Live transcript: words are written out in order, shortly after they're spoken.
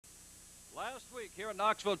Last week here in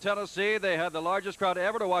Knoxville, Tennessee, they had the largest crowd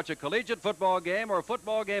ever to watch a collegiate football game or a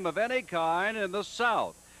football game of any kind in the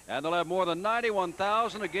South. And they'll have more than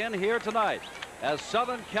 91,000 again here tonight as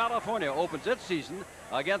Southern California opens its season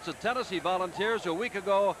against the Tennessee Volunteers, who a week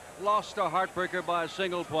ago lost a heartbreaker by a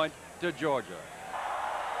single point to Georgia.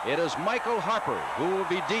 It is Michael Harper who will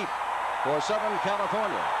be deep for Southern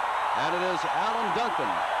California. And it is Alan Duncan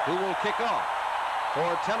who will kick off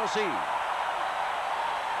for Tennessee.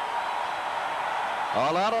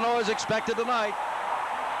 A lot of noise expected tonight.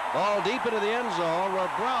 Ball deep into the end zone where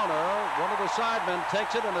Browner, one of the sidemen,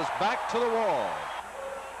 takes it and is back to the wall.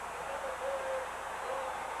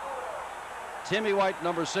 Timmy White,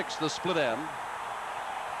 number 6, the split end.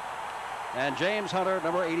 And James Hunter,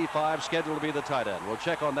 number 85, scheduled to be the tight end. We'll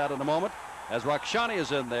check on that in a moment. As Rakshani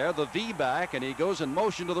is in there, the V back, and he goes in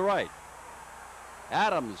motion to the right.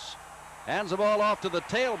 Adams hands the ball off to the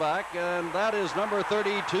tailback, and that is number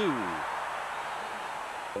 32.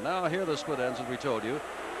 Now here are the split ends, as we told you.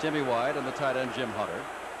 Timmy White and the tight end Jim Hunter.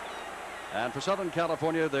 And for Southern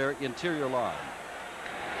California, their interior line.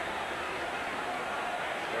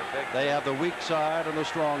 They have the weak side and the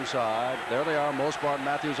strong side. There they are, Most Barton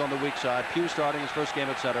Matthews on the weak side. Pugh starting his first game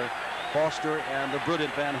at center. Foster and the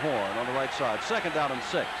brilliant Van Horn on the right side. Second down and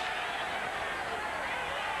 6.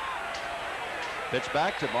 Pitch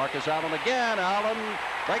back to Marcus Allen again. Allen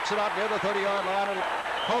breaks it out near the 30-yard line. And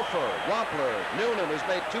Hofer, Wampler, Noonan has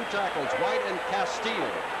made 2 tackles. White and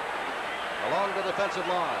Castile along the defensive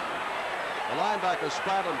line. The linebacker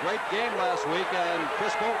Spradlin, great game last week, and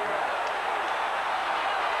Chris Bolton.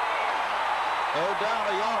 Third down,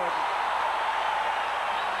 a yard.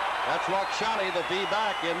 That's Rakshani, the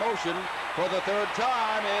V-back, in motion for the third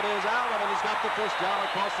time. It is Allen, and he's got the first down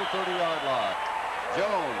across the 30-yard line.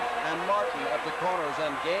 Jones and Martin at the corners,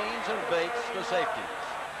 and Gaines and Bates the safeties.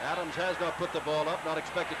 Adams has not put the ball up, not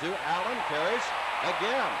expected to. Allen carries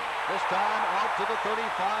again, this time out to the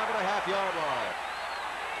 35.5-yard line.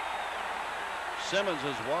 Simmons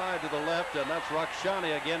is wide to the left, and that's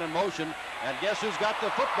Rakshani again in motion. And guess who's got the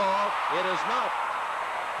football? It is not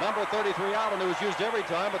number 33 Allen, who was used every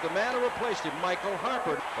time, but the man who replaced him, Michael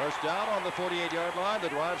Harper. First down on the 48-yard line. The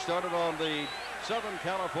drive started on the Southern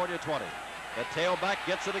California 20. The tailback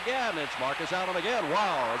gets it again. It's Marcus Allen again.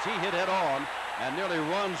 Wow, as he hit head on and nearly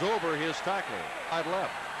runs over his tackler. Side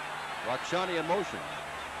left. Rakshani in motion.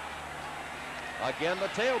 Again,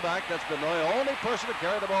 the tailback. That's been the only person to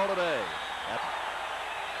carry the ball today.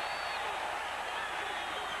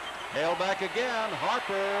 Tailback again,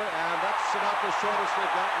 Harper, and that's about the shortest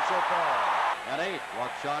they've gotten so far. And 8,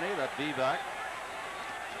 Rakshani, that V-back.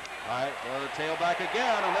 All right, the tailback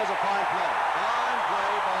again, and there's a fine play. Fine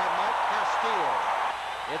play by Mike Castile.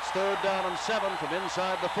 It's third down and 7 from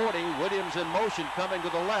inside the 40. Williams in motion coming to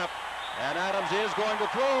the left, and Adams is going to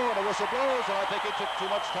throw, and the whistle blows, and I think he took too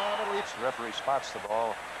much time to reach. The referee spots the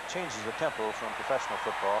ball, changes the tempo from professional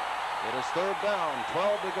football. It is third down,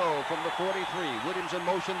 12 to go from the 43. Williams in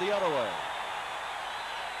motion the other way.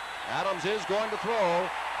 Adams is going to throw,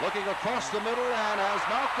 looking across the middle, and has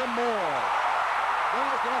Malcolm Moore.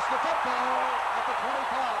 Moore's lost the football at the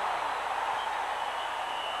 25.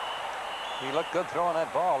 He looked good throwing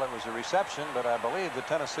that ball. It was a reception, but I believe that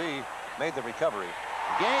Tennessee made the recovery.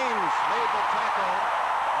 Gaines made the tackle,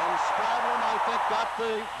 and Spradlin, I think, got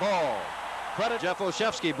the ball. Credit. Jeff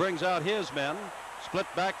Olszewski brings out his men. Split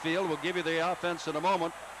backfield. We'll give you the offense in a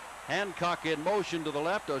moment. Hancock in motion to the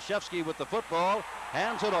left. Olszewski with the football.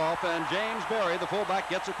 Hands it off, and James Berry, the fullback,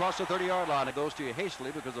 gets across the 30-yard line. It goes to you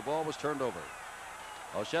hastily because the ball was turned over.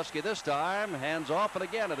 Olszewski this time, hands off, and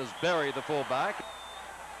again it is Berry, the fullback.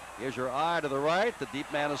 Here's your eye to the right. The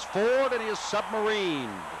deep man is Ford, and he is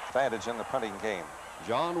submarined. Advantage in the punting game.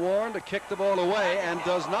 John Warren to kick the ball away and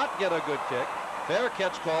does not get a good kick. Fair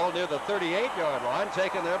catch call near the 38-yard line,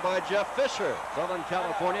 taken there by Jeff Fisher. Southern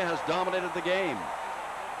California has dominated the game.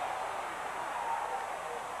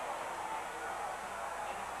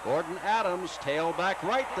 Gordon Adams, tailback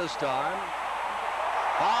right this time.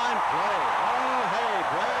 Fine play. Oh, hey,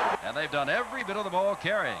 Brad. And they've done every bit of the ball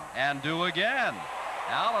carrying, and do again.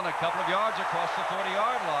 Allen a couple of yards across the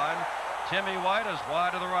 40-yard line. Timmy White is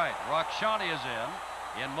wide to the right. Rakshani is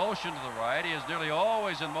in motion to the right. He is nearly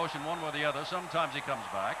always in motion one way or the other. Sometimes he comes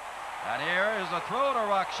back. And here is the throw to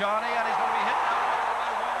Rakshani, and he's going to be hit down the middle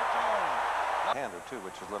by Warner Jones. Hand or two,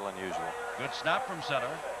 which is a little unusual. Good snap from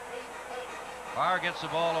center. Carr gets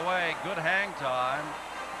the ball away. Good hang time.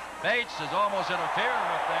 Bates is almost interfered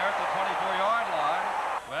with there at the 24-yard line.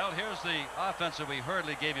 Well, here's the offense that we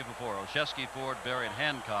hurriedly gave you before. Olszewski, Ford, Berry, and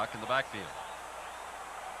Hancock in the backfield.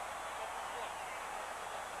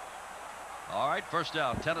 All right, first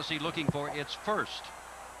down. Tennessee looking for its first.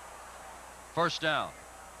 First down.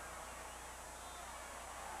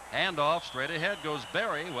 Handoff straight ahead goes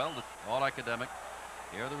Berry. Well, all academic.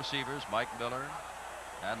 Here are the receivers, Mike Miller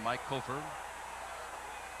and Mike Kofer.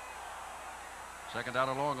 Second down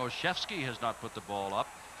and long. Olszewski has not put the ball up.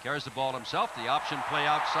 Carries the ball himself. The option play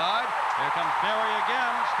outside. Here comes Berry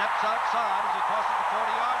again. Steps outside as he crosses the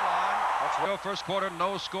 40-yard line. First quarter,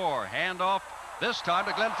 no score. Handoff this time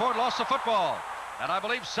to Glenn Ford. Lost the football. And I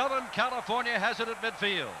believe Southern California has it at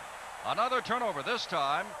midfield. Another turnover this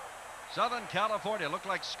time. Southern California looked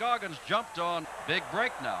like Scoggins jumped on. Big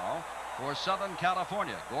break now for Southern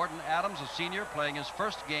California. Gordon Adams, a senior, playing his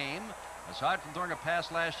first game. Aside from throwing a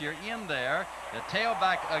pass last year in there. The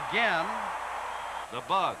tailback again. The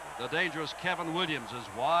bug, the dangerous Kevin Williams, is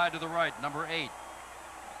wide to the right, number 8.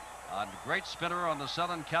 A great spinner on the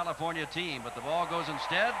Southern California team, but the ball goes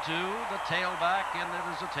instead to the tailback, and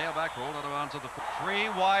it is a tailback roll out of bounds of the 3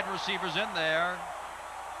 wide receivers in there.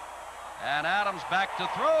 And Adams back to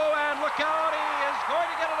throw, and look out, he is going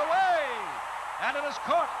to get it away. And it is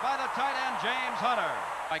caught by the tight end, James Hunter.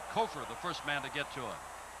 Mike Kofer, the first man to get to it.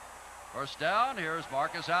 First down, here's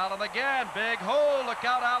Marcus Allen again. Big hole, look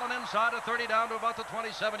out, Allen inside of 30 down to about the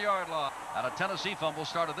 27-yard line. And a Tennessee fumble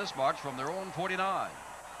started this march from their own 49.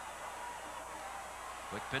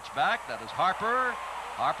 Quick pitch back, that is Harper.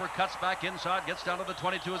 Harper cuts back inside, gets down to the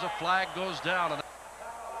 22 as a flag goes down. And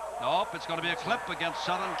nope, it's going to be a clip against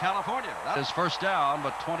Southern California. That is first down,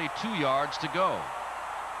 but 22 yards to go.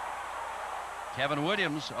 Kevin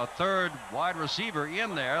Williams, a third wide receiver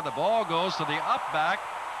in there. The ball goes to the up back.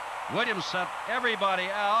 Williams sent everybody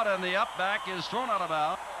out, and the up back is thrown out of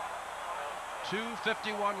bounds.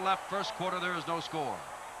 2:51 left first quarter. There is no score.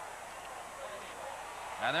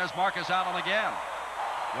 And there's Marcus Allen again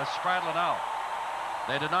with Spradlin out.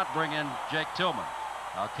 They did not bring in Jake Tillman.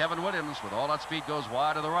 Now Kevin Williams, with all that speed, goes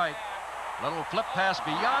wide to the right. Little flip pass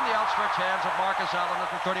beyond the outstretched hands of Marcus Allen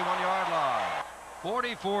at the 31-yard line.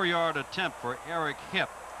 44-yard attempt for Eric Hipp,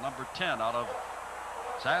 number 10 out of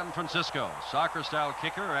San Francisco. Soccer-style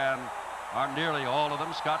kicker, and aren't nearly all of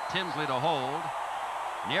them. Scott Tinsley to hold.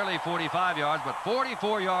 Nearly 45 yards, but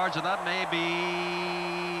 44 yards, and that may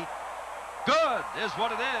be good, is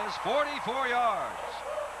what it is. 44 yards.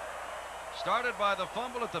 Started by the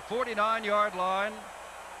fumble at the 49-yard line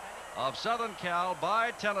of Southern Cal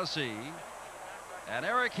by Tennessee. And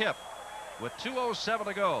Eric Hipp, with 2:07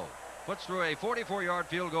 to go, puts through a 44-yard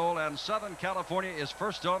field goal, and Southern California is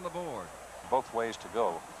first on the board. Both ways to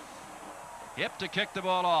go. Hipp to kick the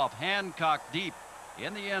ball off. Hancock deep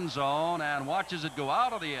in the end zone, and watches it go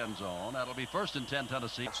out of the end zone. That'll be first and 10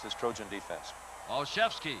 Tennessee. That's this Trojan defense.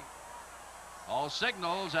 Olszewski. All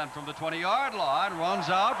signals, and from the 20-yard line runs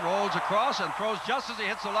out, rolls across, and throws just as he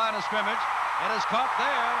hits the line of scrimmage. It is caught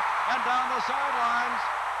there and down the sidelines.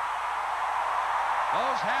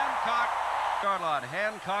 Goes Hancock. Yard line.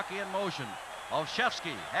 Hancock in motion.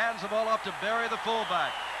 Olszewski hands the ball up to Berry, the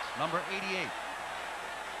fullback, number 88.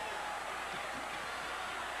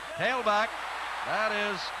 Tailback, that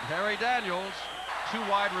is Harry Daniels. 2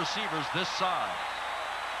 wide receivers this side.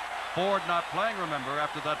 Ford not playing, remember,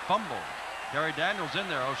 after that fumble. Harry Daniels in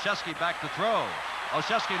there. Olszewski back to throw.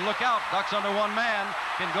 Olszewski, look out, ducks under one man,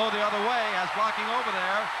 can go the other way, has blocking over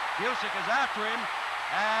there. Busick is after him,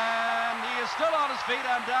 and he is still on his feet,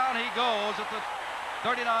 and down he goes at the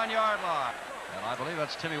 39-yard line. And I believe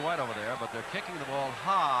that's Timmy White over there, but they're kicking the ball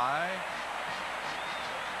high,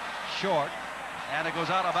 short, and it goes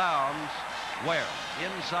out of bounds. Where?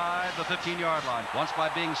 Inside the 15-yard line. Once by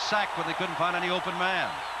being sacked when they couldn't find any open man.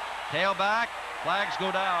 Tailback, flags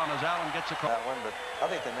go down as Allen gets across. That one, but I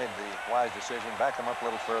think they made the wise decision. Back him up a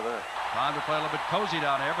little further. Time to play a little bit cozy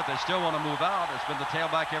down here, but they still want to move out. It's been the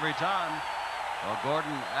tailback every time. Well,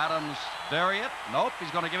 Gordon Adams bury it. Nope,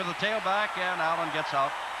 he's going to give it the tailback, and Allen gets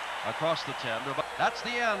out across the 10. That's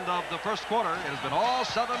the end of the first quarter. It has been all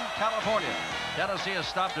Southern California. Tennessee has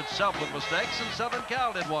stopped itself with mistakes, and Southern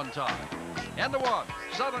Cal did one time. End of one.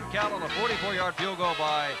 Southern Cal on a 44-yard field goal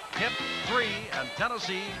by Hipp, 3, and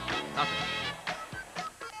Tennessee, nothing.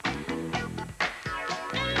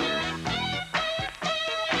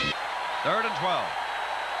 Third and 12.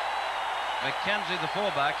 McKenzie, the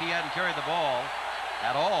fullback, he hadn't carried the ball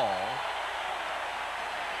at all.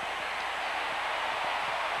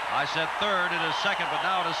 I said third, it is second, but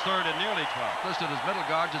now it is third and nearly 12. Listed as middle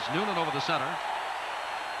guards, it's Noonan over the center.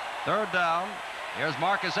 Third down. Here's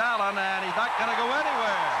Marcus Allen, and he's not going to go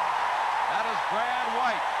anywhere. That is Brad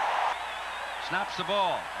White. Snaps the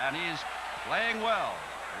ball, and he's playing well.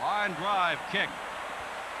 Line drive kick.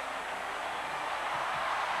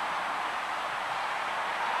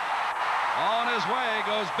 On his way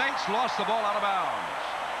goes Bates, lost the ball out of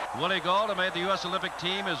bounds. Willie Gauld, who made the U.S. Olympic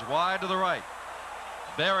team, is wide to the right.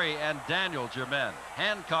 Berry and Daniels, your men.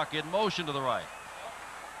 Hancock in motion to the right.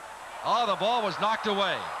 Oh, the ball was knocked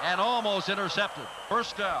away and almost intercepted.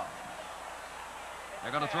 First down.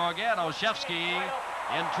 They're going to throw again. Olszewski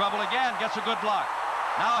in trouble again. Gets a good block.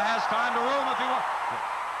 Now has time to room if he wants.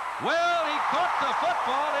 Well, he caught the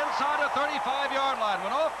football inside the 35-yard line.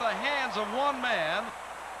 Went off the hands of one man.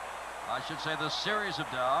 I should say this series of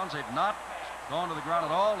downs. They've not gone to the ground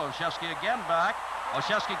at all. Olszewski again back.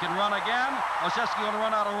 Olszewski can run again. Olszewski going to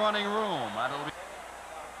run out of running room. That'll be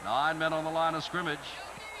 9 men on the line of scrimmage.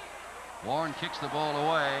 Warren kicks the ball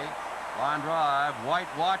away. Line drive.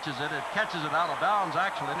 White watches it. It catches it out of bounds,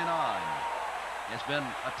 actually. 9. It's been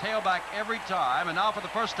a tailback every time, and now for the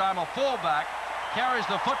first time a fullback carries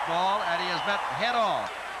the football, and he has met head on.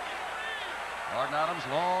 Gordon Adams,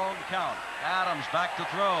 long count. Adams back to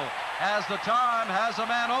throw. Has the time, has a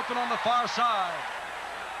man open on the far side.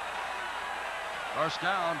 First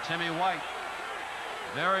down, Timmy White.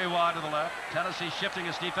 Very wide to the left. Tennessee shifting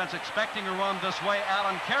its defense, expecting to run this way.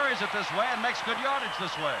 Allen carries it this way and makes good yardage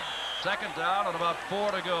this way. Second down and about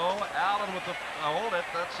 4 to go. Allen with the hold it.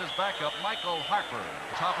 That's his backup, Michael Harper.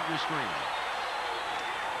 Top of your screen.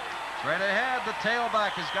 Straight ahead, the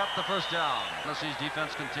tailback has got the first down. Tennessee's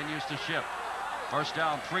defense continues to shift. First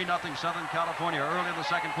down, 3-0 Southern California early in the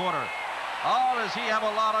second quarter. Oh, does he have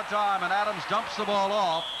a lot of time? And Adams dumps the ball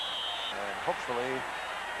off. And hopefully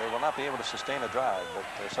they will not be able to sustain a drive, but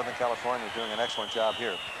Southern California is doing an excellent job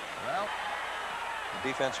here. Well, the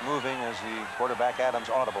defense moving as the quarterback Adams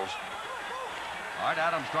audibles. All right,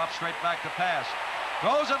 Adams drops straight back to pass.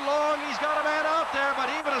 Throws it long. He's got a man out there, but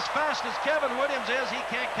even as fast as Kevin Williams is, he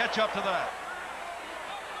can't catch up to that.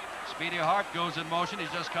 Speedy Hart goes in motion. He's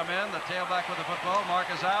just come in. The tailback with the football,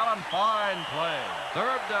 Marcus Allen. Fine play.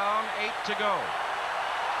 Third down, 8 to go.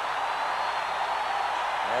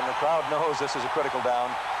 And the crowd knows this is a critical down.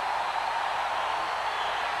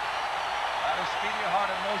 That is Speedy Hart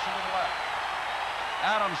in motion to the left.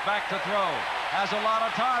 Adams back to throw. Has a lot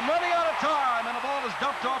of time. Running out of time. And the ball is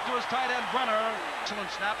dumped off to his tight end, Brenner. Excellent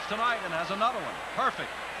snaps tonight and has another one. Perfect.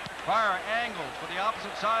 Pryor angles for the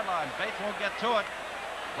opposite sideline. Bates won't get to it.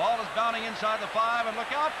 Ball is bounding inside the 5. And look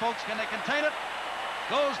out, folks. Can they contain it?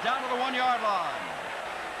 Goes down to the 1-yard line.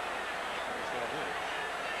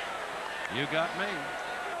 You got me.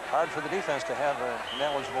 Hard for the defense to have an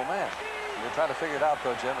ineligible man. We're trying to figure it out,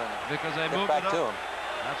 though, Jim, and because they moved back it up. to him.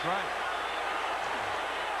 That's right.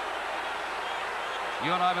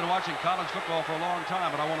 You and I have been watching college football for a long time,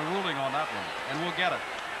 but I want a ruling on that one, and we'll get it.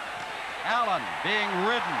 Allen being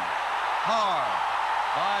ridden hard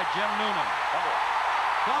by Jim Noonan.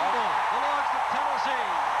 Fumble belongs to Tennessee.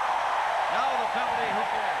 Now the penalty, who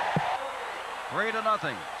cares?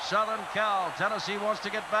 3-0. Southern Cal. Tennessee wants to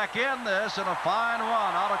get back in this in a fine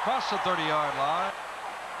run out across the 30-yard line.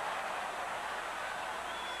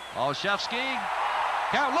 Olszewski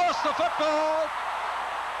lost the football.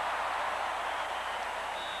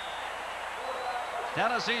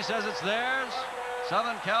 Tennessee says it's theirs.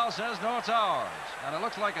 Southern Cal says no, it's ours. And it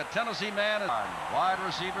looks like a Tennessee man. Wide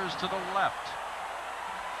receivers to the left.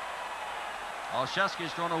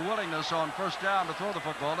 Olszewski's shown a willingness on first down to throw the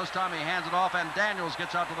football. This time he hands it off, and Daniels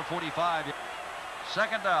gets out to the 45.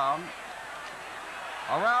 Second down.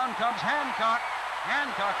 Around comes Hancock.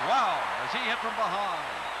 Hancock, wow, as he hit from behind.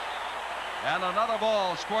 And another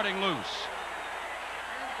ball squirting loose.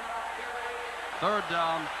 Third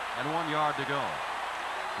down and 1 yard to go.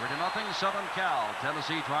 3-0 Southern Cal.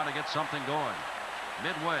 Tennessee trying to get something going.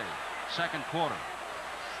 Midway, second quarter.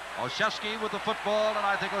 Olszewski with the football, and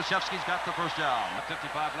I think Olszewski's got the first down.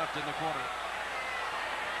 55 left in the quarter.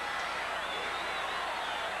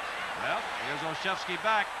 Well, here's Olszewski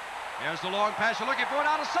back. Here's the long pass you're looking for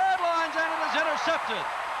down the sidelines, and it is intercepted.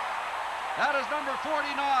 That is number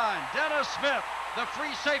 49, Dennis Smith, the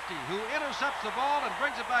free safety, who intercepts the ball and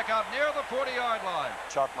brings it back out near the 40-yard line.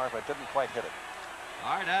 Chalk mark, but didn't quite hit it.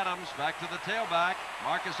 All right, Adams back to the tailback.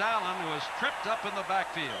 Marcus Allen, who is tripped up in the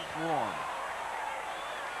backfield. Warm.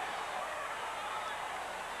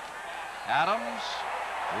 Adams,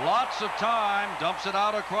 lots of time, dumps it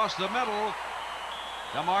out across the middle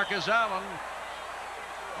to Marcus Allen.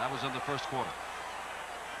 That was in the first quarter.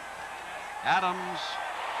 Adams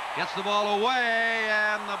gets the ball away,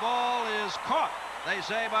 and the ball is caught, they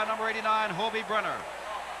say, by number 89, Hobie Brenner.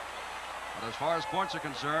 But as far as points are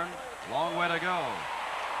concerned, long way to go.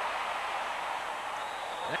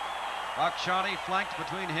 Akshani flanked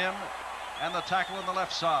between him and the tackle on the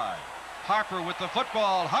left side. Harper with the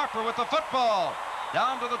football. Harper with the football.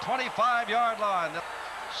 Down to the 25-yard line.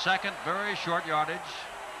 Second, very short yardage.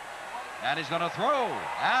 And he's going to throw.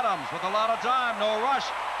 Adams with a lot of time. No rush.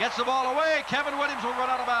 Gets the ball away. Kevin Williams will run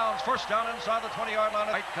out of bounds. First down inside the 20-yard line.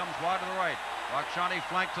 Right comes wide to the right. Rakshani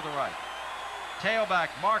flank to the right. Tailback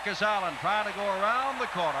Marcus Allen trying to go around the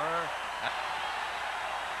corner.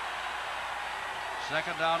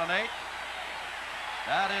 Second down and 8.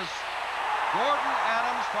 That is Gordon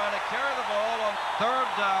Adams trying to carry the ball on third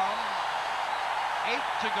down. 8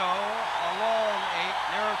 to go. A long 8,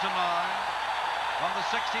 nearer to 9. From the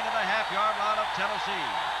 16.5-yard line of Tennessee.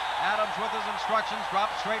 Adams with his instructions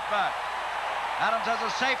drops straight back. Adams has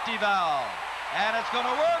a safety valve. And it's going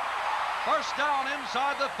to work. First down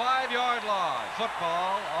inside the 5-yard line.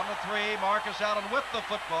 Football on the 3. Marcus Allen with the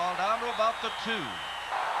football down to about the 2.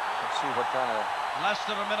 Let's see what kind of... Less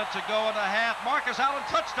than a minute to go in the half. Marcus Allen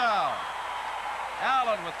touchdown.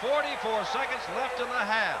 Allen with 44 seconds left in the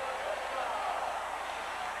half.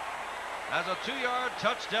 Has a 2-yard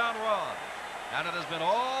touchdown run. And it has been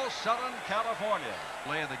all Southern California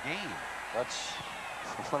play of the game. That's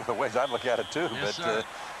one of the ways I look at it, too. Yes, but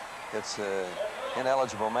it's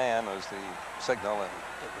ineligible man was the signal, and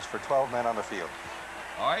it was for 12 men on the field.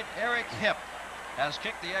 All right, Eric Hipp has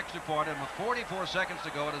kicked the extra point, and with 44 seconds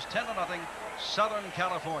to go, it is 10-0 Southern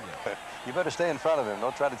California. You better stay in front of him.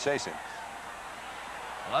 Don't try to chase him.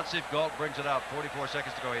 Well, let's see if Galt brings it out. 44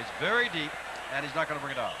 seconds to go. He's very deep, and he's not going to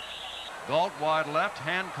bring it out. Galt wide left,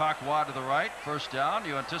 Hancock wide to the right. First down.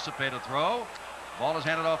 You anticipate a throw. Ball is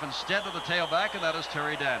handed off instead to the tailback, and that is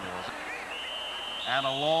Terry Daniels. And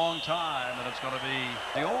a long time, and it's going to be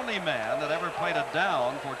the only man that ever played a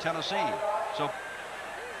down for Tennessee. So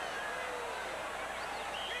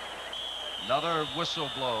another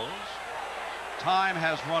whistle blows. Time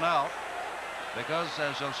has run out because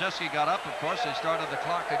as Olszewski got up, of course, they started the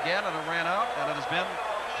clock again, and it ran out, and it has been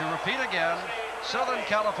to repeat again. Southern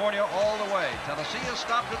California all the way. Tennessee has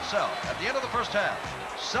stopped itself at the end of the first half.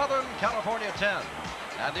 Southern California 10.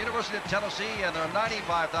 And the University of Tennessee and their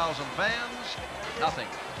 95,000 fans, nothing.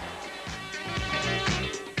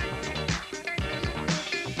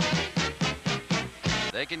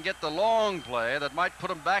 They can get the long play that might put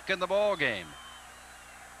them back in the ball game.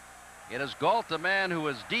 It is Galt, the man who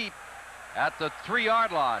is deep at the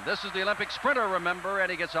 3-yard line. This is the Olympic sprinter, remember, and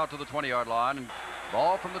he gets out to the 20-yard line. And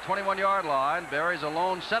ball from the 21-yard line. Barry's a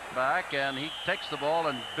lone setback, and he takes the ball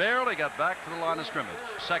and barely got back to the line of scrimmage.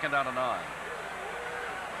 Second down and 9.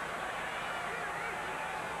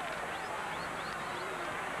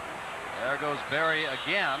 There goes Barry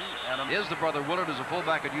again, and is the brother Willard, who's a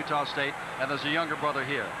fullback at Utah State, and there's a younger brother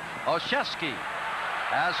here. Olszewski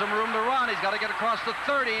has some room to run. He's got to get across the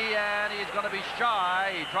 30, and he's going to be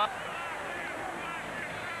shy. He dropped.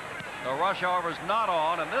 The rush, however, is not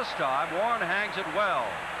on, and this time Warren hangs it well.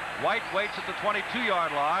 White waits at the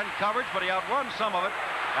 22-yard line, coverage, but he outruns some of it,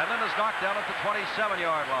 and then is knocked down at the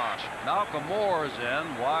 27-yard line. Malcolm Moore is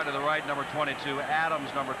in, wide to the right, number 22. Adams,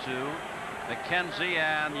 number 2. McKenzie,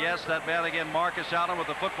 and yes, that man again, Marcus Allen with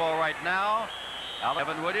the football right now.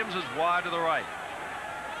 Evan Williams is wide to the right.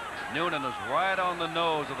 Noonan is right on the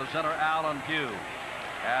nose of the center, Allen Pugh.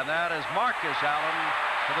 And that is Marcus Allen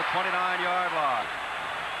to the 29-yard line.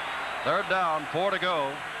 Third down, 4 to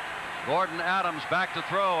go. Gordon Adams back to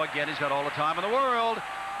throw. Again, he's got all the time in the world.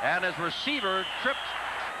 And his receiver tripped.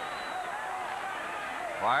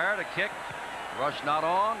 Pryor to kick. Rush not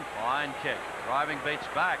on. Fine kick. Driving Bates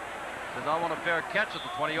back. Does not want a fair catch at the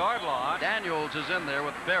 20-yard line. Daniels is in there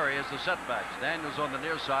with Barry as the setbacks. Daniels on the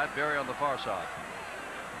near side, Barry on the far side.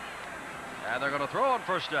 And they're going to throw on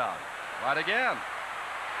first down. Right again.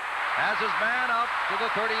 Has his man up to the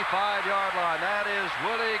 35-yard line. That is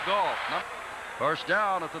Willie Galt. First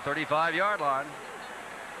down at the 35-yard line.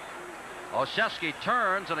 Olszewski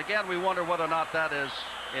turns, and again we wonder whether or not that is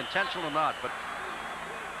intentional or not. But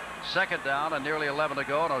second down and nearly 11 to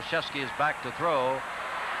go, and Olszewski is back to throw.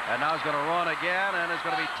 And now he's going to run again, and is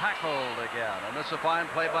going to be tackled again. And this is a fine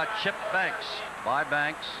play by Chip Banks.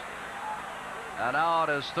 And now it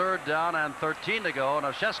is third down and 13 to go. And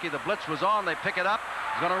Olszewski, the blitz was on. They pick it up.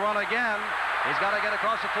 He's going to run again. He's got to get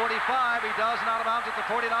across the 45. He does, and out of bounds at the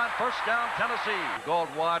 49. First down, Tennessee. Galt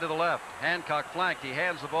wide to the left. Hancock flanked. He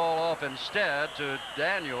hands the ball off instead to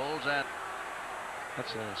Daniels. And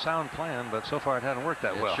that's a sound plan, but so far it hasn't worked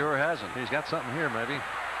that well. It sure hasn't. He's got something here, maybe.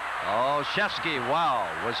 Olszewski, wow,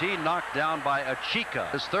 was he knocked down by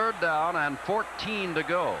Achika. His third down and 14 to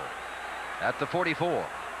go at the 44.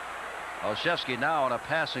 Olszewski now in a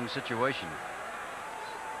passing situation.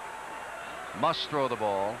 Must throw the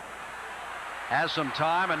ball. Has some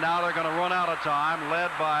time, and now they're going to run out of time,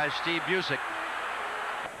 led by Steve Busick.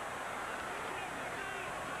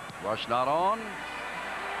 Rush not on.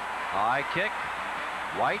 High kick.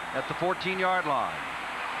 White at the 14-yard line.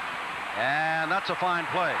 And that's a fine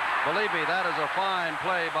play. Believe me, that is a fine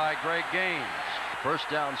play by Greg Gaines. First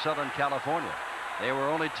down, Southern California. They were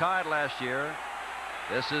only tied last year.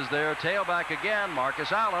 This is their tailback again,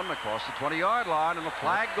 Marcus Allen, across the 20-yard line, and the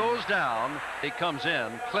flag goes down. He comes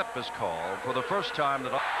in. Clip is called for the first time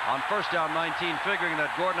on first down 19, figuring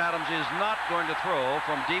that Gordon Adams is not going to throw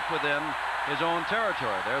from deep within his own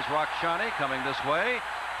territory. There's Rockshani coming this way.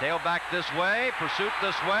 Tailback this way. Pursuit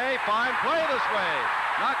this way. Fine play this way.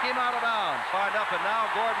 Knock him out of bounds. Find up, and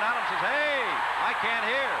now Gordon Adams says, hey, I can't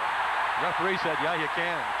hear. Referee said, yeah, you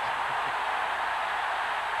can.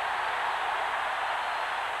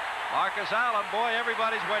 Marcus Allen, boy,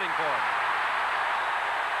 everybody's waiting for him.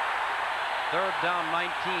 Third down 19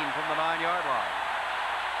 from the 9-yard line.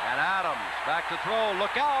 And Adams back to throw.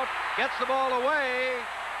 Look out. Gets the ball away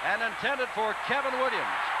and intended for Kevin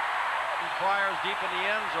Williams. He fires deep in the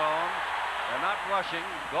end zone. They're not rushing.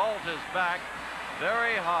 Galt is back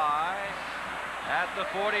very high at the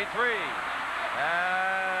 43.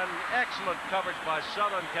 And excellent coverage by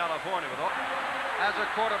Southern California as a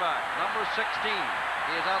quarterback, number 16.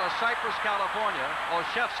 He is out of Cypress, California.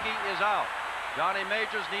 Olszewski is out. Johnny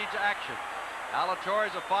Majors needs action. Alatorre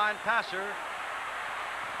is a fine passer.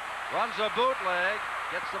 Runs a bootleg.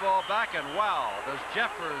 Gets the ball back, and wow, does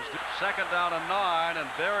Jeffers. Second down and 9, and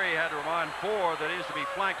Berry had to remind Ford that he needs to be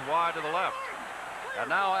flanked wide to the left. And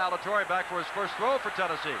now Alatorre back for his first throw for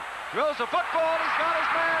Tennessee. Drills the football, and he's got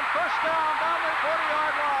his man. First down the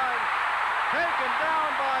 40-yard line. Taken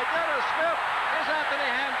down by Dennis Smith is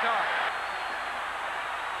Anthony Hancock.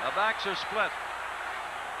 The backs are split.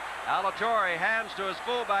 Alatorre hands to his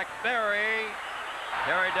fullback, Berry.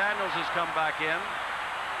 Terry Daniels has come back in.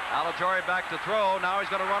 Alatorre back to throw. Now he's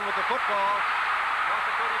going to run with the football. Across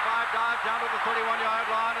the 35, dives down to the 31-yard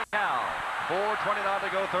line. Cal. 4:29 to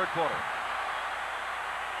go, third quarter.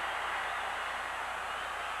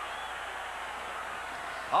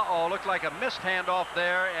 Uh-oh, looked like a missed handoff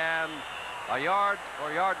there, and a yard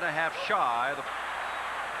or yard and a half shy. The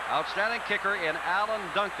outstanding kicker in Alan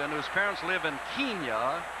Duncan, whose parents live in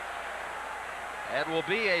Kenya. It will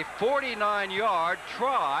be a 49-yard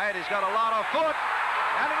try, and he's got a lot of foot,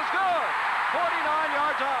 and it is good. 49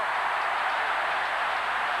 yards out.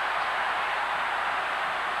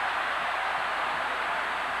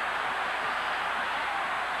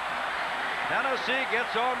 Tennessee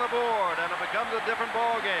gets on the board, and it becomes a different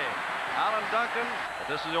ball game. Alan Duncan,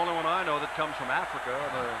 this is the only one I know that comes from Africa,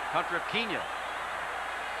 the country of Kenya.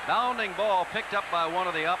 Bounding ball picked up by one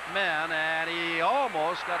of the up men, and he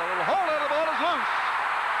almost got a little hold of the ball. Is loose.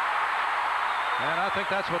 And I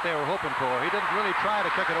think that's what they were hoping for. He didn't really try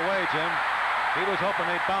to kick it away, Jim. He was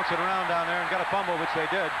hoping they'd bounce it around down there and get a fumble, which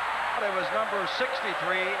they did. It was number 63.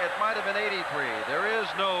 It might have been 83. There is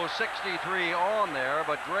no 63 on there,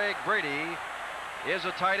 but Greg Brady is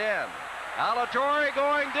a tight end. Alatorre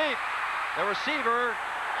going deep. The receiver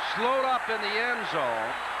slowed up in the end zone.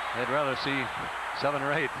 They'd rather see 7 or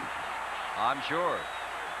 8. I'm sure.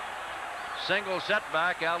 Single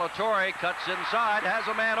setback. Alatorre cuts inside, has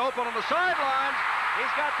a man open on the sidelines. He's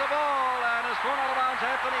got the ball and is thrown out of bounds.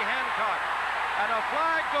 Anthony Hancock. And a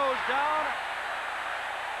flag goes down.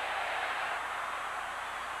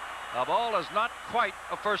 The ball is not quite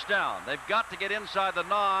a first down. They've got to get inside the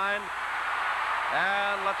 9.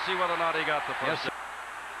 And let's see whether or not he got the first down.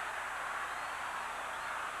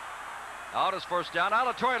 Out is first down.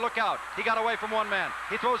 Alatorre, look out. He got away from one man.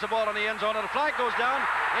 He throws the ball in the end zone, and the flag goes down.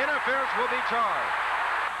 Interference will be charged.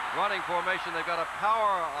 Running formation, they've got a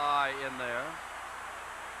power eye in there.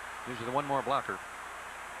 Usually the one more blocker.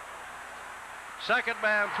 Second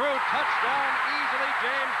man through. Touchdown easily,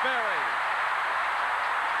 James Berry.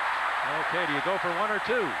 Okay, do you go for 1 or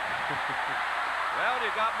 2? Well,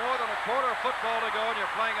 you've got more than a quarter of football to go, and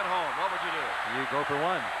you're playing at home. What would you do? You go for 1.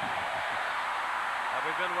 Have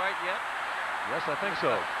we been right yet? Yes, I think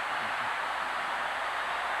so.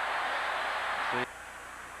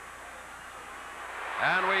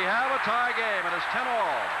 And we have a tie game. It is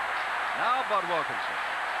 10-all. Now Bud Wilkinson.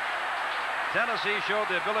 Tennessee showed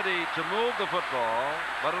the ability to move the football,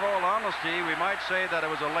 but in all honesty, we might say that it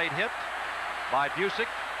was a late hit by Busick.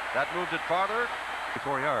 That moved it farther.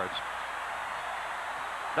 4 yards.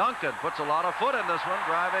 Duncan puts a lot of foot in this one,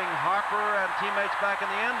 driving Harper and teammates back in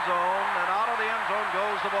the end zone, and out of the end zone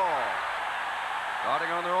goes the ball.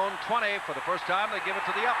 Starting on their own 20 for the first time, they give it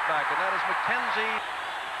to the upback, and that is McKenzie.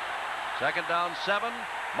 Second down 7.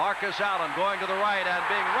 Marcus Allen going to the right and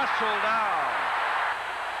being wrestled down.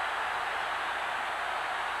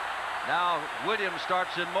 Now Williams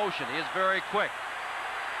starts in motion. He is very quick.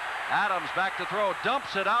 Adams back to throw,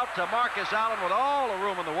 dumps it out to Marcus Allen with all the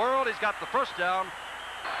room in the world. He's got the first down.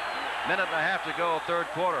 Minute and a half to go, third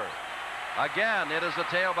quarter. Again, it is the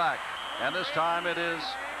tailback. And this time it is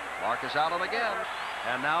Marcus Allen again.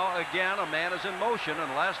 And now again a man is in motion.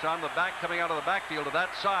 And last time the back coming out of the backfield to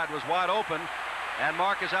that side was wide open. And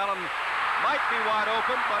Marcus Allen might be wide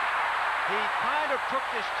open, but he kind of took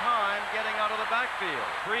his time getting out of the backfield.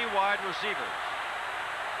 3 wide receivers.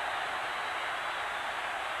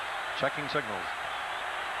 Checking signals.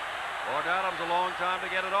 Gordon Adams a long time to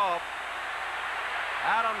get it off.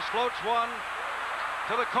 Adams floats one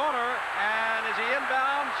to the corner, and is he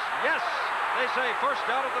inbounds? Yes, they say first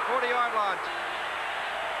down at the 40-yard line.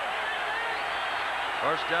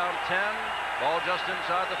 First down 10, ball just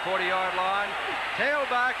inside the 40-yard line.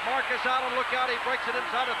 Tailback Marcus Allen, look out, he breaks it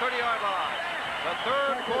inside the 30-yard line. The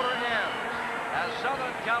third quarter ends as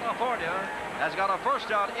Southern California has got a first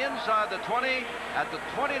down inside the 20 at the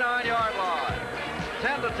 29-yard line.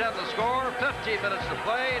 10-10 the score, 15 minutes to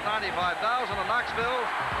play, 95,000 in Knoxville,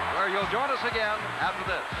 where you'll join us again after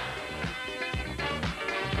this.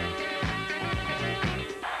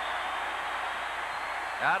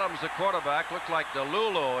 Adams, the quarterback, looked like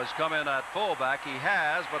DeLulo has come in at fullback. He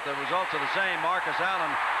has, but the results are the same. Marcus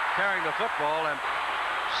Allen carrying the football, and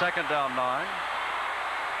second down 9.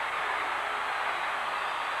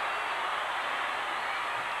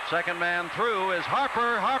 Second man through is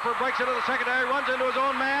Harper. Harper breaks into the secondary, runs into his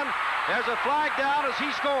own man. There's a flag down as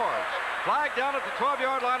he scores. Flag down at the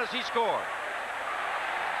 12-yard line as he scored.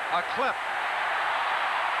 A clip.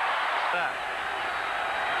 That.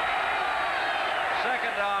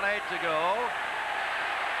 Second down, 8 to go.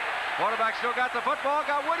 Quarterback still got the football.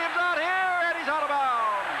 Got Williams out here, and he's out of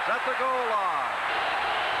bounds at the goal line.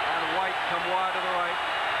 And White come wide to the right.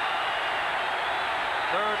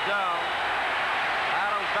 Third down.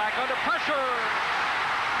 Adams back under pressure.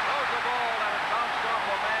 Throws the ball, and it bounced off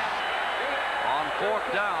a man on fourth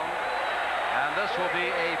down. And this will be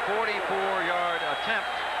a 44-yard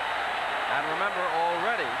attempt. And remember,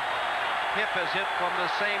 already, Hip has hit from the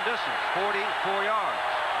same distance, 44 yards.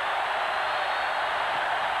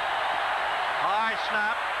 High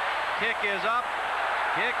snap. Kick is up.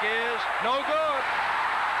 Kick is no good.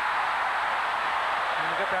 When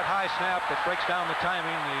you get that high snap that breaks down the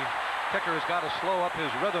timing, the kicker has got to slow up his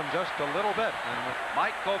rhythm just a little bit. And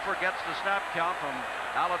Mike Kofer gets the snap count from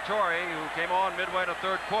Alatorre, who came on midway in the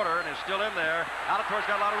third quarter and is still in there. Alatorre's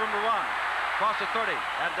got a lot of room to run. Across the 30,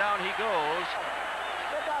 and down he goes.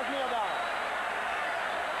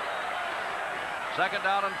 Second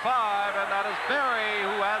down and 5, and that is Berry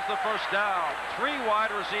who has the first down. 3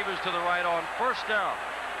 wide receivers to the right on first down.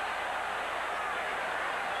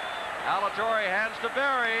 Alatorre hands to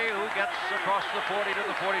Berry, who gets across the 40 to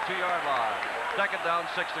the 42-yard line. Second down,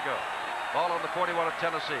 6 to go. Ball on the 41 of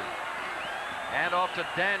Tennessee. And off to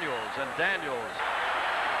Daniels, and Daniels.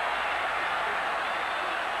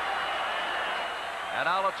 And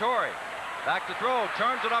Alatorre back to throw,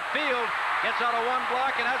 turns it upfield, gets out of one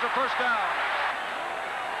block, and has a first down.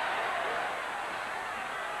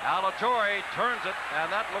 Alatorre turns it, and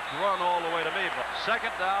that looked run all the way to me. But second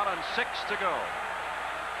down and 6 to go.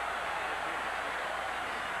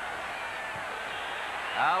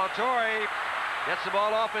 Alatorre gets the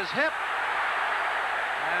ball off his hip,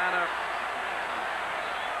 and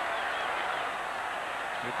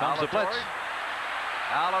here comes the blitz.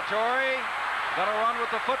 Alatorre gonna run with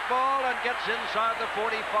the football and gets inside the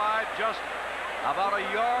 45, just about a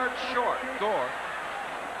yard short. Score.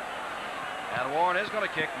 And Warren is going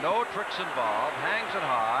to kick. No tricks involved. Hangs it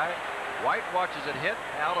high. White watches it hit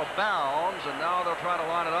out of bounds, and now they'll try to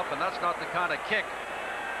line it up, and that's not the kind of kick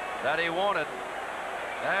that he wanted.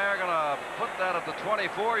 They're going to put that at the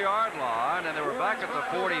 24-yard line, and they were back at the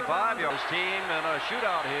 45-yard. His team in a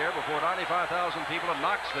shootout here before 95,000 people in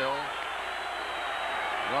Knoxville.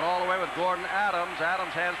 Run all the way with Gordon Adams.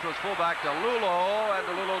 Adams hands to his fullback DeLulo, and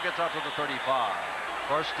DeLulo gets out to the 35.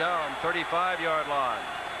 First down, 35-yard line.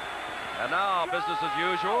 And now business as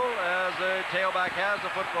usual as the tailback has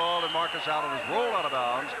the football, and Marcus Allen is rolled out of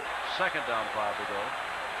bounds. Second down, 5 to go.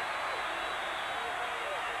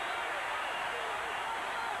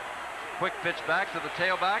 Quick pitch back to the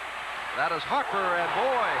tailback. That is Harper, and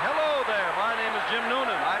boy, hello there. My name is Jim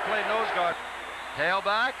Noonan. I play nose guard.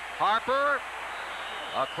 Tailback, Harper,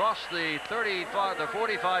 across the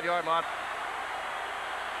 45-yard line.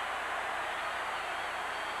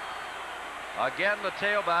 Again, the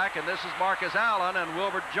tailback, and this is Marcus Allen, and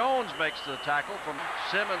Wilbert Jones makes the tackle from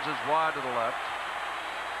Simmons is wide to the left.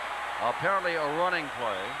 Apparently a running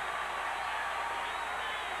play.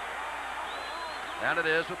 And it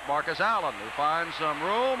is with Marcus Allen, who finds some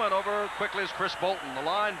room, and over quickly is Chris Bolton, the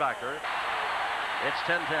linebacker. It's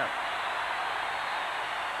 10-10.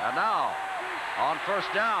 And now, On first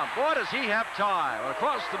down. Boy, does he have time.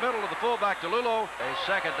 Across the middle of the fullback to Lulo. A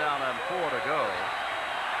second down and 4 to go.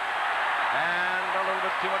 And a little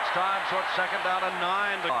bit too much time, so it's second down and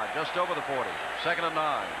 9 to go. Just over the 40. Second and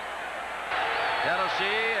 9.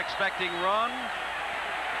 Tennessee expecting run.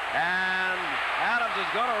 And Adams is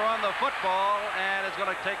going to run the football and is going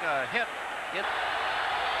to take a hit.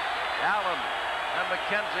 Allen and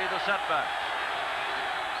McKenzie, the setback.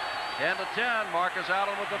 10 to 10. Marcus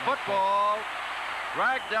Allen with the football.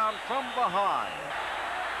 Dragged down from behind.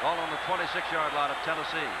 Ball on the 26-yard line of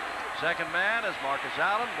Tennessee. Second man is Marcus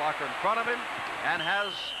Allen. Blocker in front of him and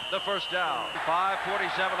has the first down.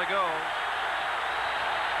 5:47 to go.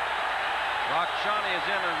 Rakshani is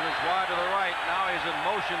in and is wide to the right. Now he's in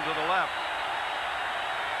motion to the left.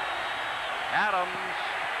 Adams,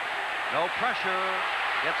 no pressure,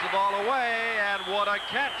 gets the ball away, and what a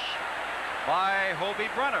catch by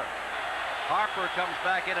Hobie Brenner. Harper comes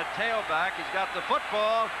back in at tailback. He's got the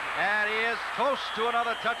football, and he is close to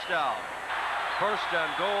another touchdown. First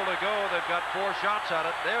and goal to go. They've got 4 shots at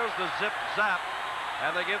it. There's the zip zap,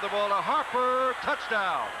 and they give the ball to Harper.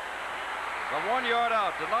 Touchdown. From 1 yard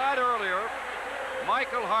out, denied earlier.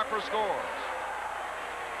 Michael Harper scores.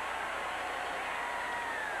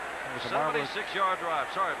 76-yard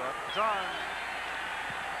drive. Sorry about time.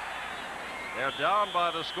 They're down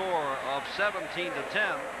by the score of 17 to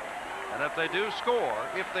 10. And if they do score,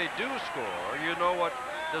 you know what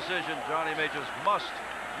decision Johnny Majors must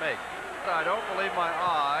make. I don't believe my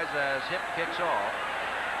eyes as Hip kicks off.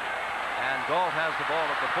 And Galt has the ball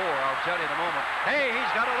at the 4. I'll tell you in a moment. Hey,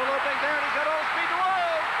 he's got a little thing there, and he's got all the speed in the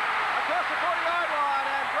world. Across the 40-yard line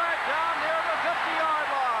and dragged down near the 50-yard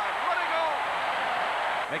line. What a goal.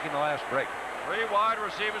 Making the last break. 3 wide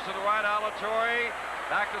receivers to the right. Alatorre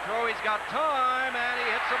back to throw. He's got time, and he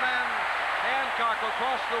hits a man. Hancock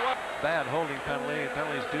across the way. Bad holding penalty.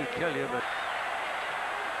 Penalties do kill you, but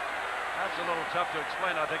that's a little tough to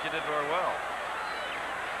explain. I think you did very well.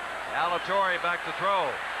 Alatorre back to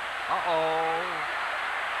throw.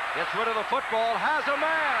 Gets rid of the football. Has a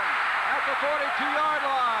man at the 42-yard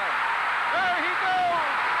line. There he goes.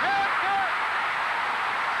 Hancock.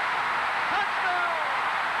 Touchdown.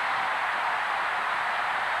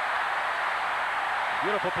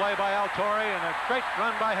 beautiful play by Alatorre and a great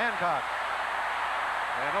run by Hancock.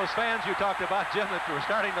 And those fans you talked about, Jim, that were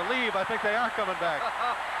starting to leave, I think they are coming back.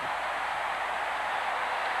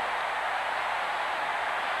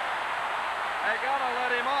 They gotta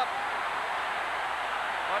let him up.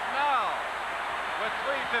 But now, with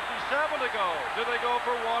 3:57 to go, do they go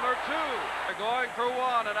for one or two? They're going for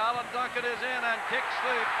one, and Alan Duncan is in and kicks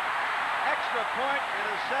the extra point. It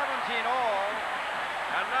is 17 all.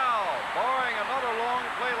 And now, barring another long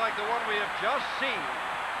play like the one we have just seen,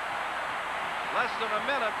 less than a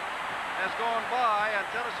minute has gone by, and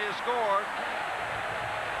Tennessee has scored.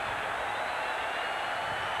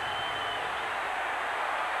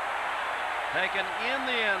 Taken in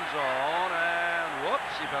the end zone, and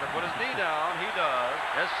whoops, he better put his knee down. He does.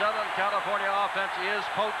 This Southern California offense is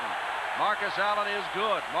potent. Marcus Allen is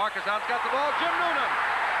good. Marcus Allen's got the ball. Jim Noonan.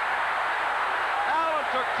 Allen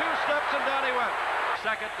took 2 steps and down he went.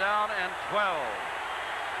 Second down and 12.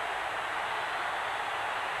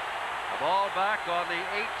 The ball back on the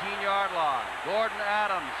 18-yard line. Gordon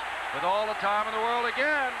Adams with all the time in the world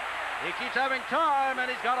again. He keeps having time, and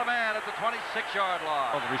he's got a man at the 26-yard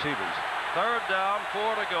line. All the receivers. Third down,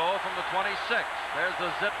 4 to go from the 26. There's the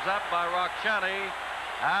zip-zap by Rakshani.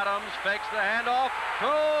 Adams fakes the handoff,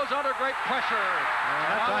 throws under great pressure.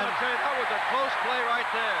 And I'm going to tell you, that was a close play right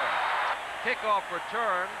there. Kickoff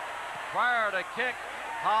return. Prior to kick,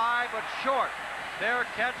 high but short. Fair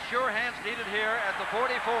catch, sure hands needed here at the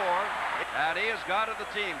 44. And he has guided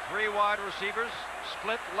the team. 3 wide receivers,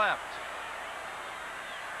 split left.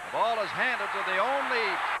 The ball is handed to the only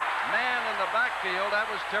man in the backfield.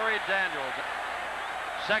 That was Terry Daniels.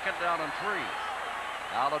 Second down and 3.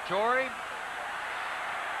 Alatorre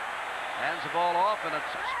hands the ball off, and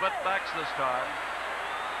it's split backs this time.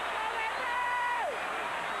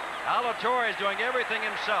 Alatorre is doing everything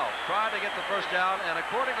himself, trying to get the first down, and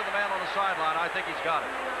according to the man on the sideline, I think he's got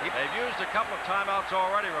it. They've used a couple of timeouts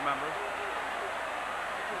already, remember.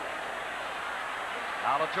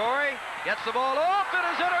 Alatorre gets the ball off, and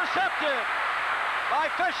is intercepted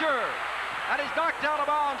by Fisher, and he's knocked out of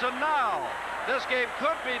bounds, and now this game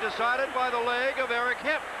could be decided by the leg of Eric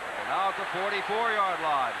Hip. And now at the 44-yard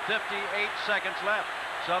line, 58 seconds left.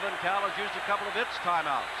 Southern Cal has used a couple of its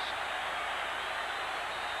timeouts.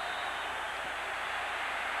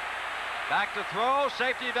 Back to throw,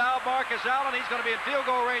 safety valve, Marcus Allen. He's going to be in field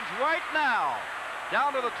goal range right now,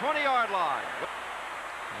 down to the 20-yard line.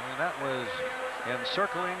 And that was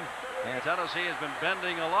encircling And Tennessee has been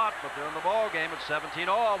bending a lot, but they're in the ball game at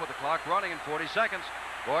 17-all with the clock running in 40 seconds.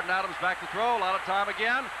 Gordon Adams back to throw. A lot of time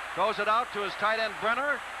again. Throws it out to his tight end,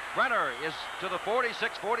 Brenner. Brenner is to the 46,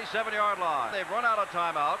 47-yard line. They've run out of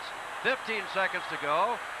timeouts. 15 seconds to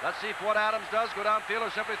go. Let's see if what Adams does. Go downfield or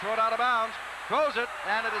simply throw it out of bounds. Throws it,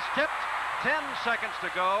 and it is tipped. 10 seconds to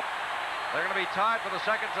go. They're going to be tied for the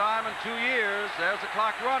second time in 2 years. There's the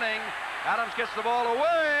clock running. Adams gets the ball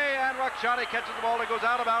away, and Rakshani catches the ball and goes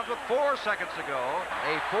out of bounds with 4 seconds to go.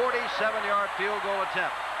 A 47-yard field goal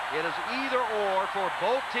attempt. It is either or for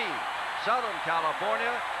both teams, Southern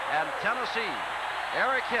California and Tennessee.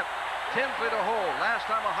 Eric Hipp, Tinsley to hold. Last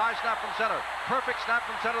time a high snap from center. Perfect snap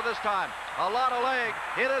from center this time. A lot of leg.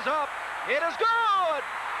 It is up. It is good.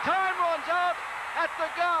 Time runs out at the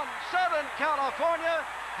gun. Southern California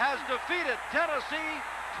has defeated Tennessee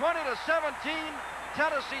 20-17.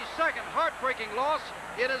 Tennessee's second heartbreaking loss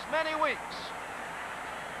in as many weeks.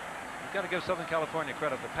 You've got to give Southern California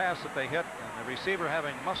credit. The pass that they hit and the receiver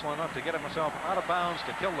having muscle enough to get himself out of bounds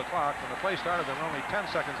to kill the clock. When the play started, there were only 10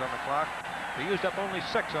 seconds on the clock. They used up only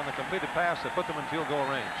 6 on the completed pass that put them in field goal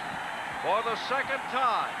range. For the second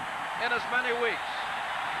time in as many weeks,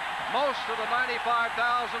 most of the 95,000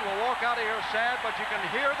 will walk out of here sad, but you can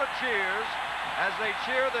hear the cheers as they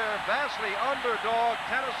cheer their vastly underdog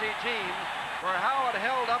Tennessee team for how it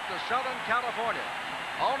held up to Southern California,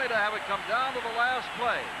 only to have it come down to the last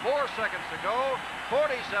play. 4 seconds to go,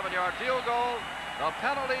 47-yard field goal, the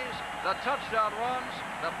penalties, the touchdown runs,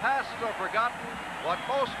 the passes are forgotten. What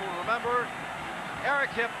most will remember,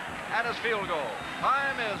 Eric Hipp and his field goal.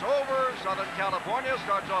 Time is over. Southern California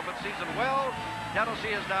starts off its season well.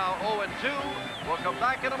 Tennessee is now 0-2. We'll come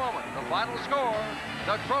back in a moment. The final score,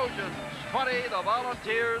 the Trojans 20, the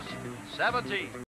Volunteers 17.